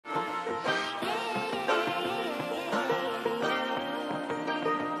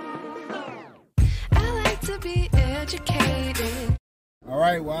educated. All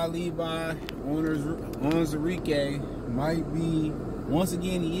right, while Levi, Onwuzurike might be, once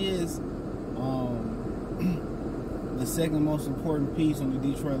again, he is the second most important piece on the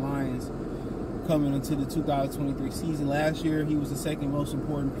Detroit Lions coming into the 2023 season. Last year, he was the second most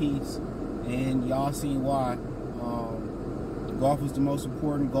important piece, and y'all seen why. Goff was the most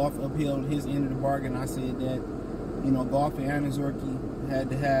important. Goff upheld his end of the bargain. I said that, Goff and Onwuzurike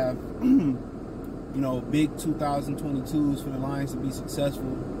had to have, big 2022s for the Lions to be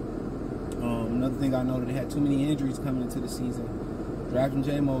successful. Another thing I noted, they had too many injuries coming into the season. Drafting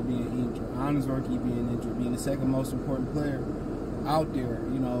J-Mo being injured, Onwuzurike being injured, being the second most important player out there,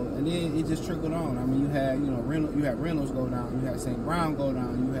 and then it just trickled on. I mean, you had, Reynolds go down, you had St. Brown go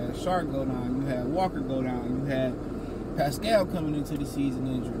down, you had Shark go down, you had Walker go down, you had Pascal coming into the season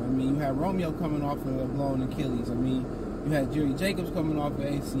injured. I mean, you had Romeo coming off of a blown Achilles. I mean, you had Jerry Jacobs coming off of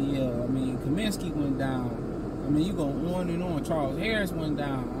ACL. I mean, Kaminsky went down. I mean, you go on and on. Charles Harris went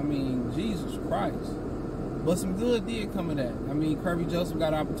down. I mean, Jesus Christ. But some good did come of that. I mean, Kirby Joseph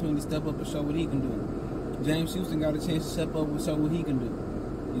got an opportunity to step up and show what he can do. James Houston got a chance to step up and show what he can do.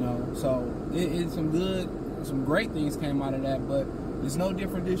 So it's some great things came out of that. But it's no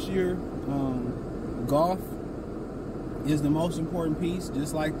different this year. Goff is the most important piece,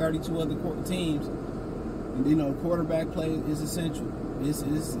 just like 32 other teams. And, quarterback play is essential. It's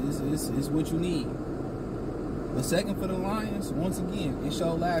what you need. But second for the Lions, once again, it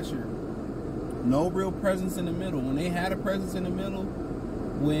showed last year. No real presence in the middle. When they had a presence in the middle,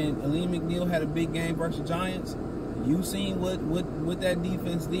 when Aleem McNeil had a big game versus Giants, you seen what that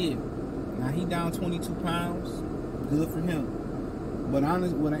defense did. Now, he down 22 pounds. Good for him. But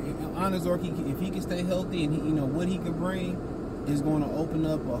Onwuzurike, if he can stay healthy and what he can bring is going to open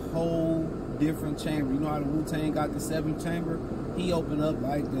up a whole different chamber. You know how the Wu-Tang got the 7th chamber? He opened up the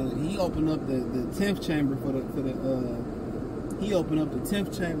 10th chamber for the he opened up the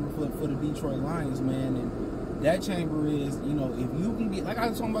 10th chamber for the Detroit Lions, man. And that chamber is, if you can get, like I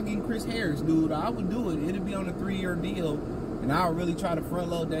was talking about getting Chris Harris, dude, I would do it. It'd be on a 3-year deal, and I would really try to front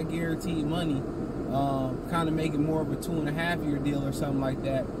load that guaranteed money. Kind of make it more of a 2.5-year deal or something like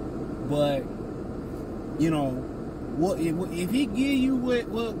that. But if he give you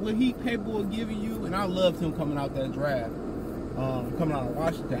what he capable of giving you, and I loved him coming out that draft, coming out of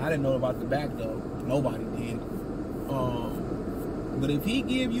Washington. I didn't know about the back though. Nobody did. But if he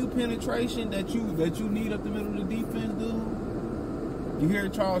give you penetration that you need up the middle of the defense, dude, you hear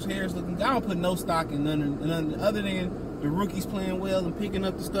Charles Harris looking. I don't put no stock in none other than the rookies playing well and picking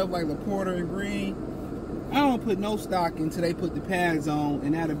up the stuff like LaPorta and Green. I don't put no stock until they put the pads on,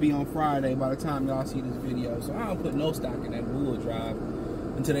 and that'll be on Friday by the time y'all see this video. So I don't put no stock in that bull drive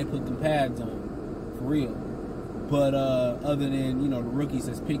until they put the pads on, for real. But other than, the rookies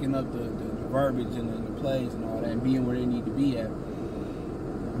that's picking up the verbiage and the plays and all that and being where they need to be at.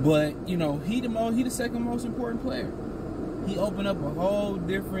 But, he the second most important player. He opened up a whole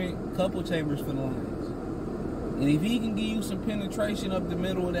different couple chambers for the Lions. And if he can give you some penetration up the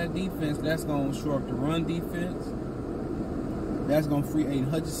middle of that defense, that's going to shore up the run defense. That's going to free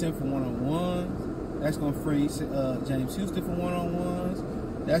Aiden Hutchinson for one-on-ones. That's going to free James Houston for one-on-ones.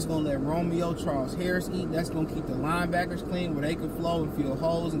 That's going to let Romeo, Charles Harris eat. That's going to keep the linebackers clean where they can flow and fill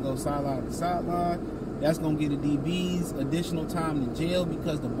holes and go sideline to sideline. That's going to give the DBs additional time to jail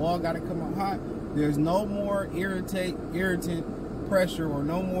because the ball got to come out hot. There's no more irritant pressure or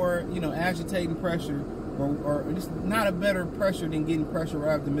no more, agitating pressure or just not a better pressure than getting pressure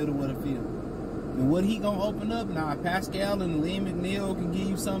right up the middle of the field. And what he going to open up? Now, Pascal and Aleem McNeil can give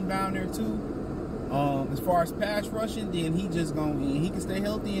you something down there too. As far as pass rushing, then he can stay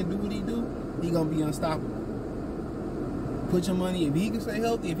healthy and do what he do, he going to be unstoppable. Put your money, if he can stay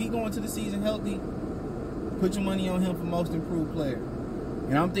healthy, if he go into the season healthy, put your money on him for most improved player.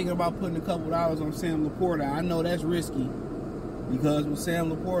 And I'm thinking about putting a couple dollars on Sam LaPorta. I know that's risky because with Sam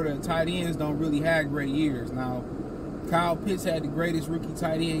LaPorta, tight ends don't really have great years. Now, Kyle Pitts had the greatest rookie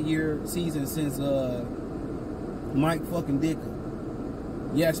tight end season since Mike fucking Dicker.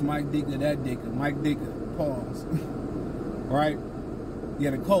 Yes, Mike Dicker, that Dicker. Mike Dicker, pause. Right?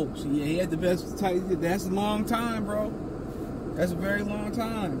 Yeah, the coach. Yeah, he had the best tight end. That's a long time, bro. That's a very long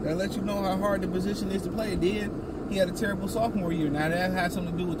time. That lets you know how hard the position is to play. Then he had a terrible sophomore year. Now that had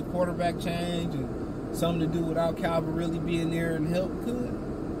something to do with the quarterback change and something to do without Calvin really being there and help.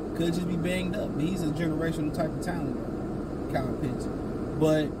 Could just be banged up. But he's a generational type of talent, Kyle Pitts.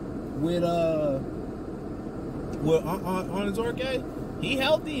 But with Onwuzurike, he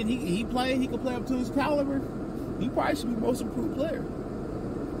healthy and he can play up to his caliber. He probably should be most improved player.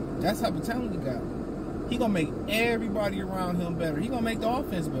 That's the type of talent he got. He gonna make everybody around him better. He gonna make the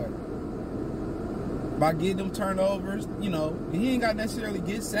offense better. by getting them turnovers, you know, and he ain't got to necessarily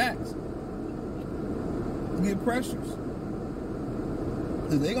get sacks. Get pressures.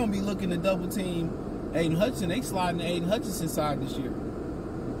 Because they're going to be looking to double team Aiden Hutchinson. They sliding the Aiden Hutchinson side this year.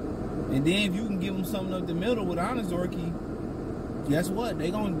 And then if you can give them something up the middle with Onwuzurike, guess what?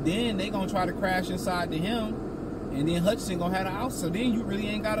 They gonna try to crash inside to him, and then Hutchinson gonna have the out. So then you really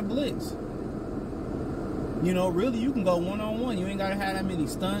ain't got a blitz. You know, really you can go one-on-one. You ain't gotta have that many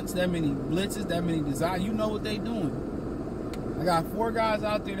stunts, that many blitzes, that many desires. You know what they doing. I got 4 guys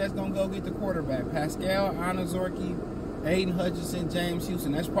out there that's gonna go get the quarterback. Pascal, Onwuzurike, Aiden Hutchinson, James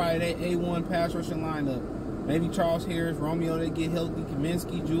Houston. That's probably their A1 pass rushing lineup. Maybe Charles Harris, Romeo, they get healthy,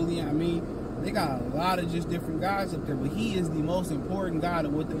 Kaminsky, Julian. I mean, they got a lot of just different guys up there, but he is the most important guy to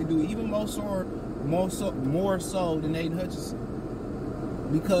what they do, even more so than Aiden Hutchinson.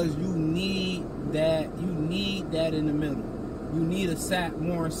 Because you need that in the middle. You need a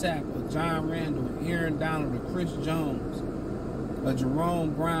Warren Sapp, a John Randall, a Aaron Donald, a Chris Jones, a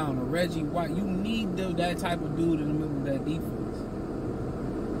Jerome Brown, a Reggie White. You need that type of dude in the middle of that defense.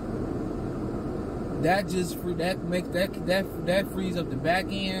 That frees up the back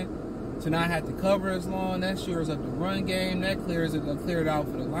end to not have to cover as long. That shores up the run game. That clears it out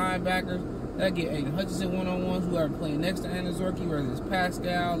for the linebackers. That get Aiden Hutchinson one-on-ones, whoever playing next to Onwuzurike, whether it's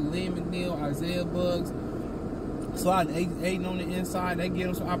Pascal, Lee McNeil, Isaiah Buggs. Sliding Aiden on the inside, they get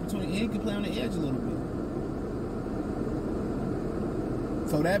him some opportunity. And he can play on the edge a little bit.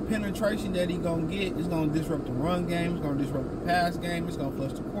 So that penetration that he gonna get is gonna disrupt the run game. It's gonna disrupt the pass game. It's gonna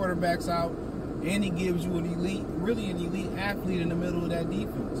flush the quarterbacks out. And he gives you an elite athlete in the middle of that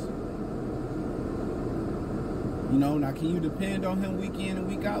defense. You know, now can you depend on him week in and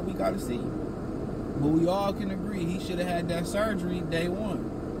week out? We got to see. But we all can agree he should have had that surgery day one.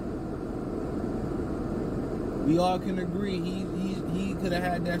 We all can agree he could have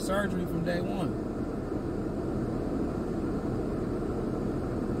had that surgery from day one.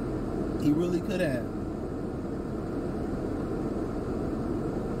 He really could have.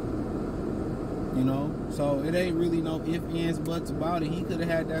 You know, so it ain't really no ifs, ands, buts about it. He could have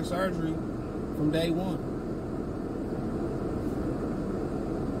had that surgery from day one.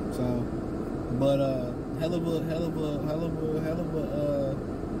 So, but hell of a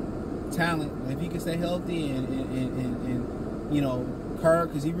talent. If he can stay healthy and you know, curve,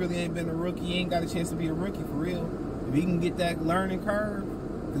 because he really ain't been a rookie. He ain't got a chance to be a rookie for real. If he can get that learning curve,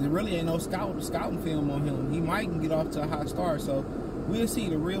 because there really ain't no scouting film on him, he might can get off to a hot start. So we'll see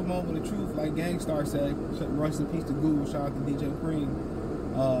the real moment of truth, like Gangstar said. Rest in peace to Google. Shout out to DJ Cream.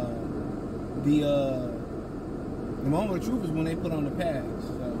 The moment of truth is when they put on the pads.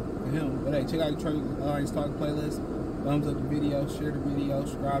 So for him. But hey, check out the Trey Alliance Talk playlist. Thumbs up the video, share the video,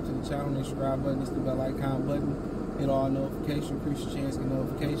 subscribe to the channel. The subscribe button is the bell icon button. Hit all notifications. Increase your chance to get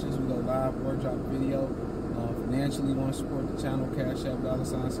notifications. We go live or drop a video. Financially, want to support the channel? Cash App,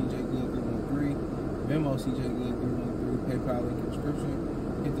 $CJ Good313. Venmo, CJ Good313. PayPal link in the description.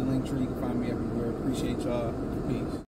 Hit the link tree. You can find me everywhere. Appreciate y'all. Peace.